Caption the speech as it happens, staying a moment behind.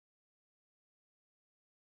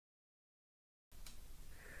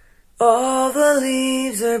All the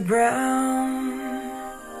leaves are brown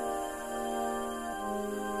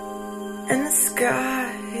and the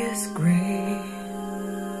sky is gray.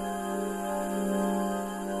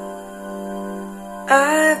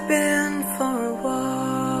 I've been for a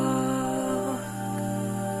walk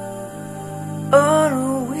on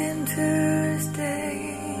a winter's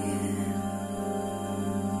day.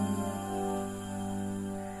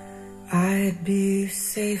 I'd be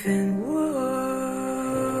safe and warm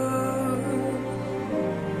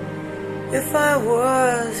if I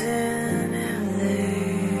was in LA,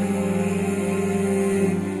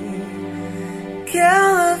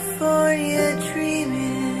 California,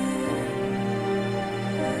 dreaming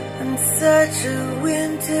on such a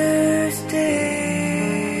winter's day.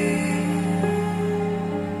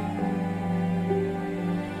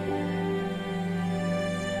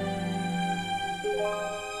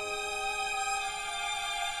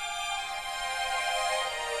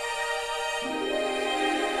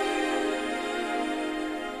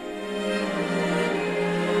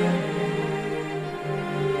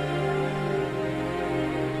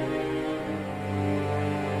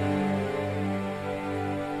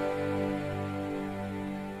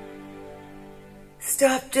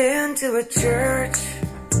 Stopped into a church,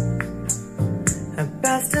 I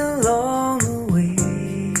passed along the way,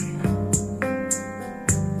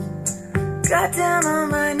 got down on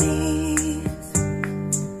my knees,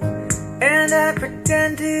 and I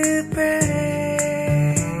pretend to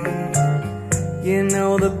pray. You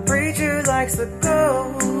know the preacher likes the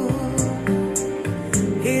go,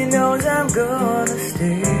 he knows I'm gonna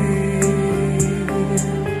stay.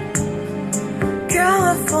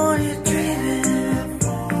 California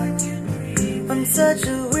on such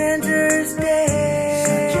a winter's day.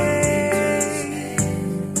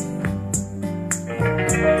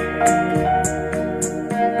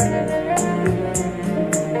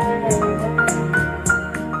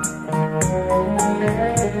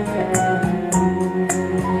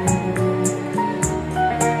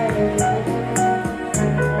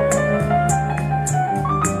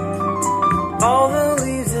 All the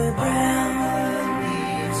leaves are brown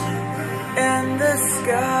and the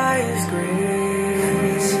sky is gray.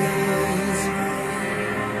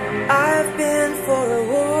 I've been for a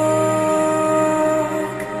walk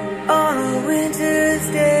on a winter's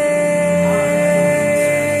day.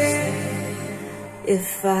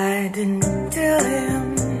 If I didn't tell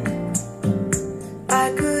him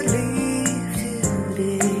I could leave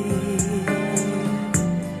today,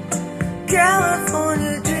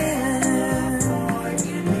 California dreaming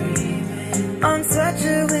on such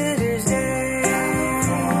a winter's day,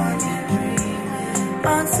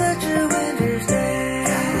 on such a winter's day,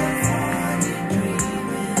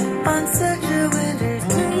 on such a winter's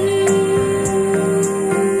day.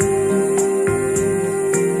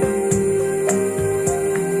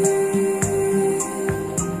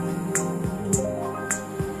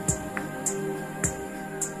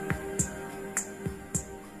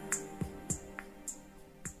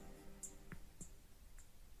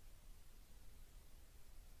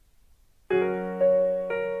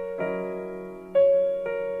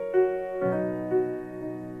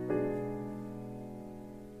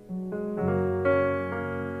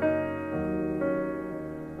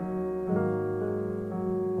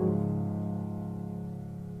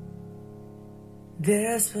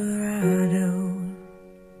 Desperado,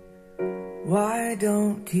 why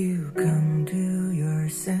don't you come to your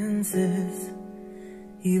senses?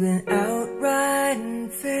 You've been out riding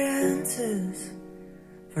fences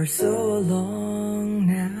for so long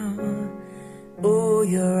now. Oh,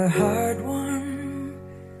 you're a hard one,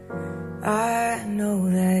 I know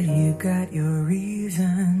that you got your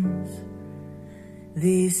reasons.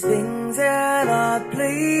 These things are not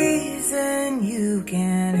pleasing, you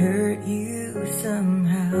can't hurt you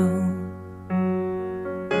somehow.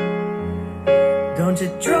 Don't you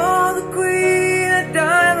draw the queen of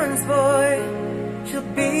diamonds, boy, she'll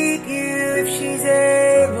beat you if she's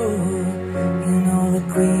able. You know the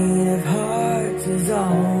queen of hearts is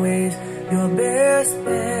always your best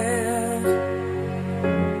bet.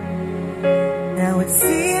 Now it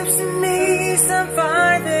seems to me some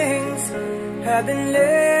fine things have been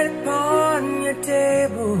laid upon your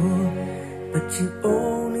table, but you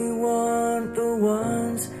only want the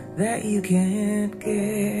ones that you can't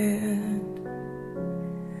get.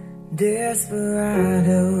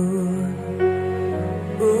 Desperado,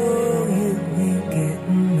 oh, you ain't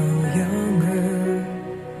getting no younger.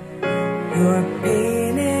 Your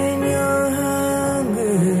pain and your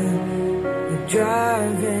hunger are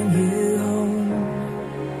driving you home.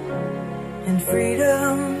 And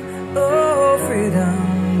freedom, oh freedom,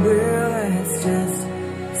 well that's just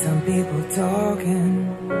some people talking.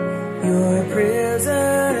 Your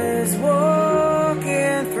prison is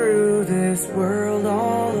walking through this world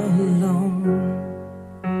all alone.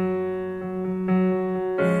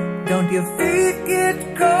 Don't your feet get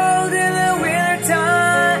cold in the winter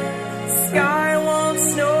time? The sky won't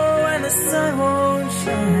snow and the sun won't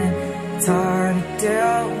shine. It's hard to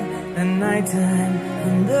tell the nighttime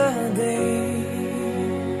from the day.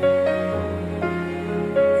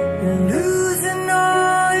 You're losing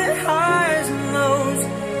all your highs and lows.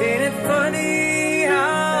 Ain't it funny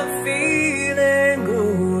how the feeling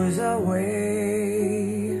goes away?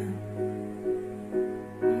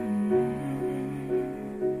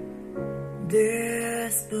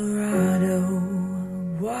 Desperado,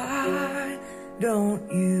 why don't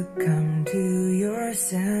you come to your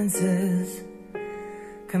senses?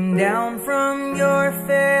 Come down from your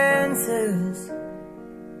fences.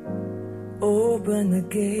 Open the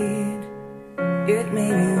gate. It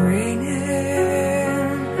may be raining,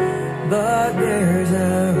 but there's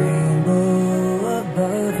a rainbow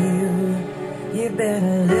above you. You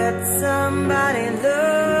better let somebody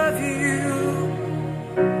love you.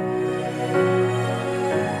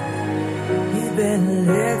 You better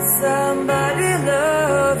let somebody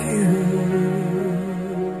love you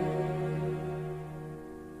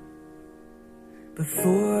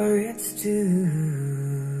before it's too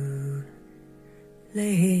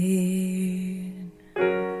late.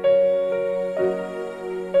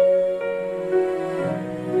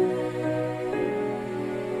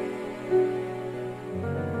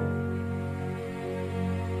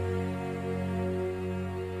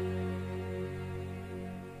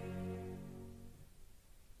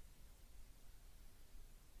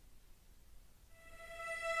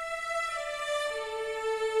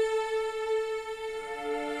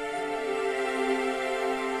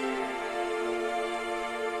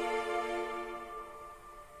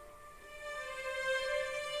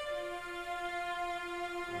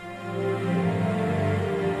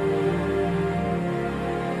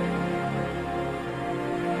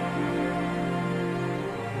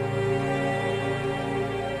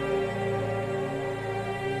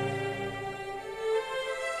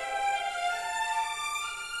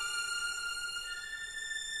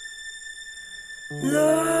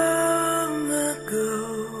 Long ago,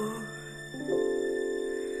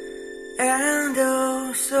 and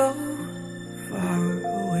oh so far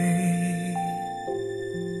away,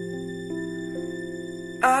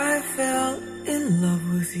 I fell in love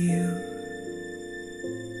with you.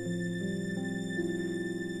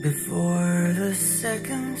 Before the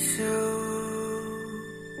second show,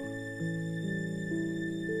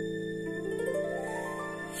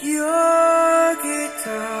 your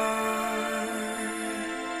guitar,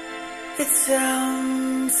 it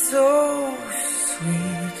sounds so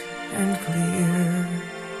sweet and clear,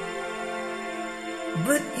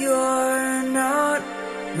 but you're not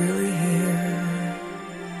really here.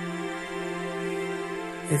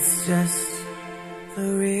 It's just the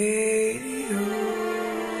radio.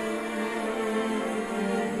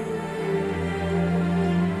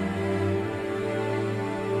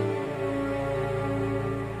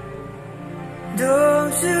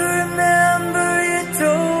 Don't you remember you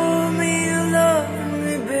told me you loved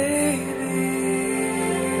me, baby?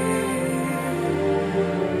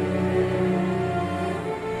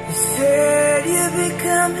 You said you'd be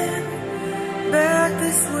coming back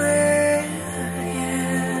this way again.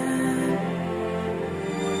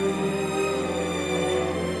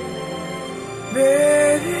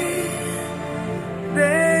 Baby,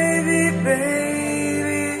 baby,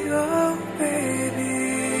 baby, oh baby,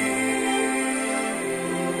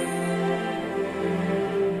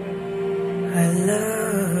 I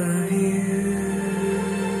love you.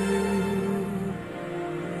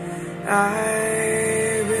 I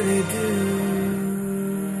really do.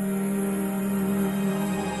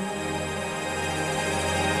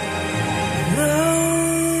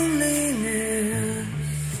 Loneliness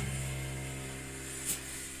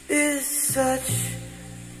is such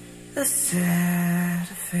a sad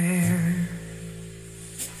affair,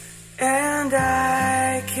 and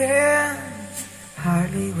I can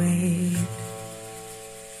hardly wait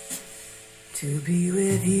to be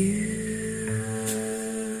with you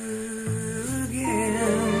again.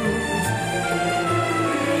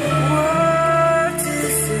 What to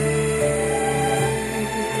say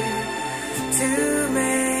to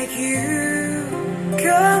make you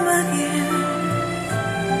come again,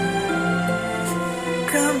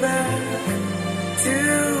 come back to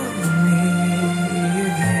me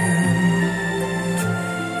again,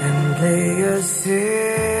 and play a sad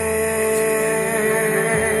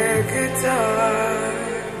guitar.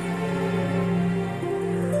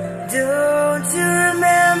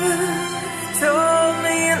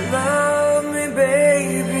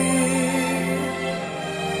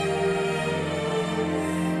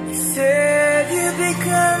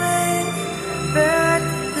 coming back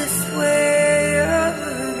this way again.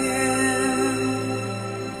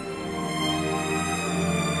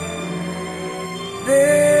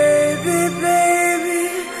 Baby, baby,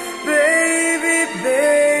 baby,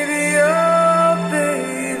 baby, oh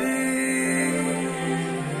baby,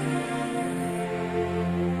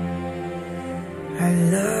 I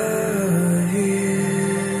love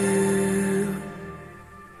you,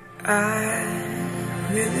 I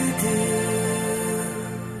really do.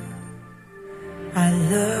 I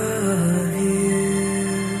love you,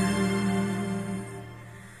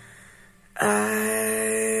 I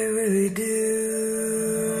really do.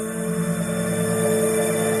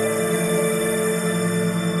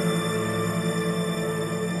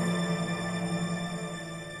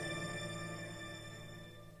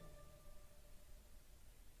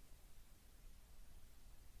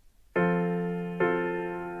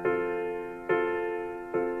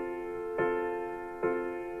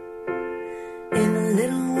 In a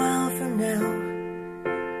little while from now,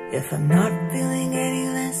 if I'm not feeling any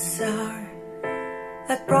less sour,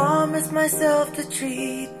 I promise myself to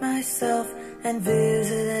treat myself and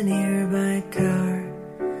visit a nearby tower,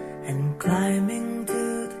 and climbing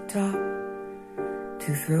to the top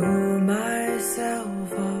to throw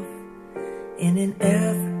myself off in an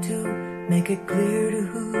effort to make it clear to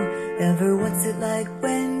whoever what's it like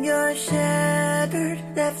when you're shattered,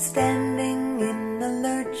 left standing in the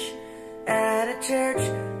lurch at a church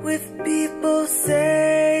with people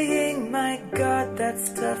saying, my God, that's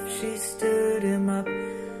tough, she stood him up.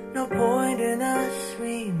 No point in us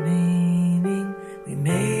remaining, we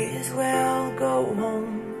may as well go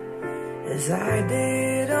home, as I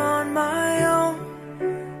did on my own,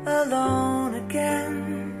 alone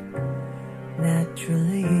again,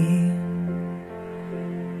 naturally.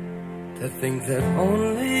 To think that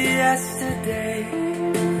only yesterday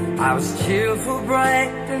I was cheerful,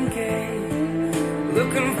 bright and gay,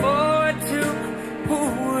 looking forward to who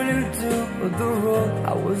wouldn't do the role I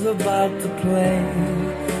was about to play.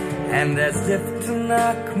 And as if to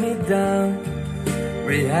knock me down,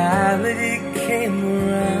 reality came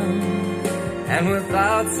around, and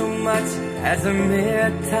without so much as a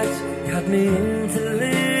mere touch, cut me into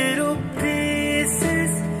little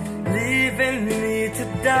pieces, leaving me to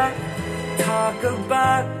die. Talk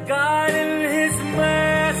about God and His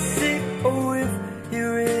mercy. Oh, if He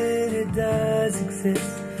really does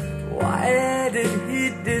exist, why did He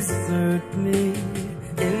desert me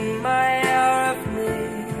in my hour of need?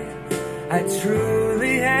 I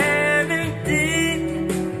truly am indeed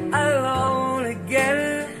alone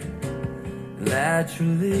again,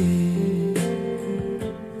 naturally.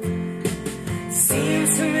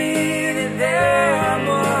 Seems to me that there are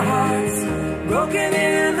more hearts broken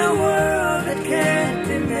in the world that can't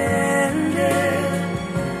be mended,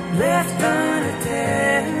 left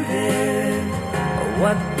unattended.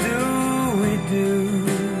 What do we do?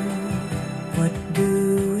 What do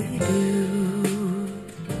we do?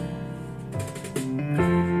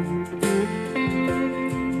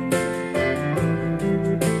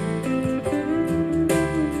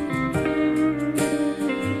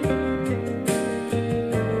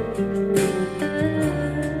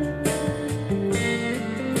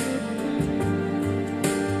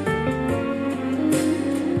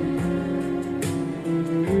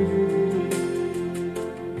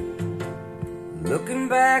 Looking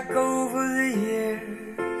back over the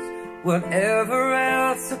years, whatever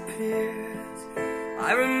else appears,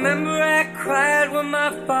 I remember I cried when my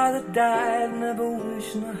father died, never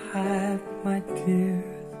wishing to hide my tears.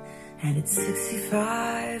 And at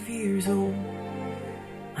 65 years old,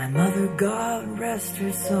 my mother, God rest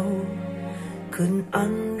her soul, couldn't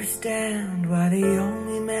understand why the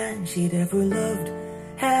only man she'd ever loved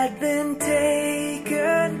had been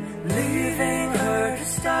taken, leaving her to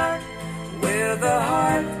start with a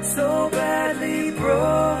heart so badly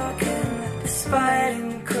broken. Despite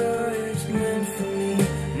encouragement from me,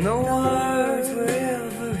 no words were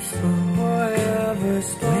ever spoken.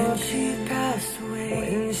 When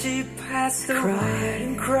she passed away, cried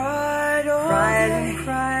and cried all day,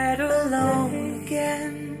 alone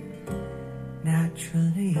again,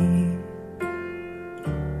 naturally.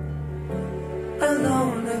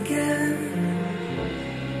 Alone again,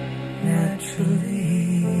 naturally.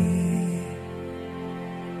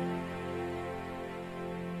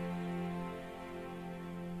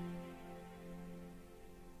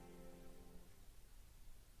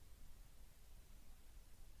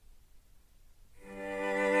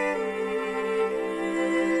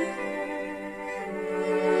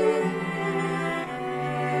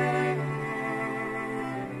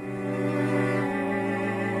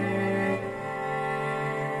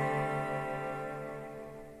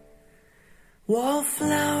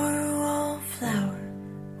 Wallflower,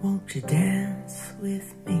 won't you dance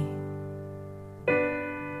with me?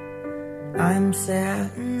 I'm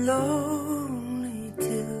sad and lonely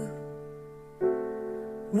too.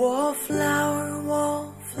 Wallflower,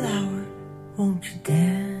 won't you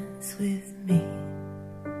dance with me?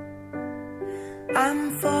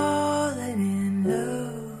 I'm falling in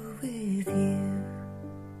love with you.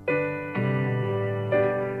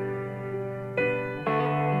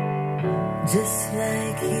 Just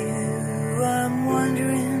like you, I'm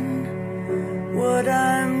wondering what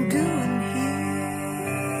I'm doing here.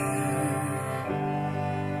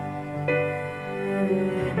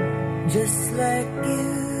 Just like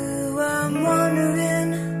you, I'm wondering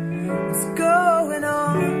what's going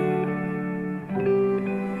on.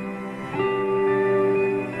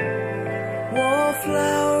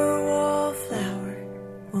 Wallflower,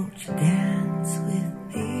 won't you dance with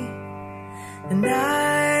me? The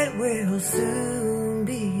night will soon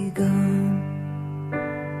be gone.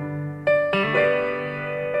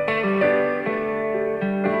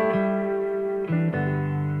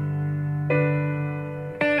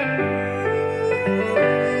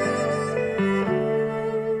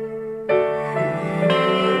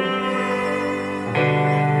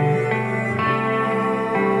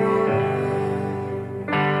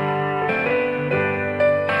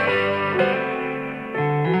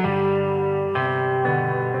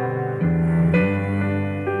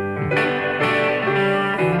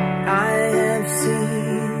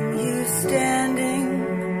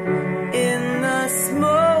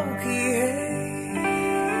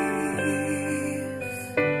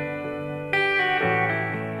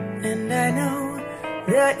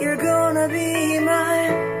 You're gonna be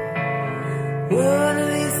mine one of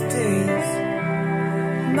these days,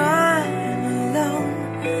 mine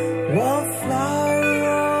alone.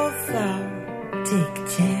 Wallflower, take a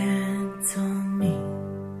chance.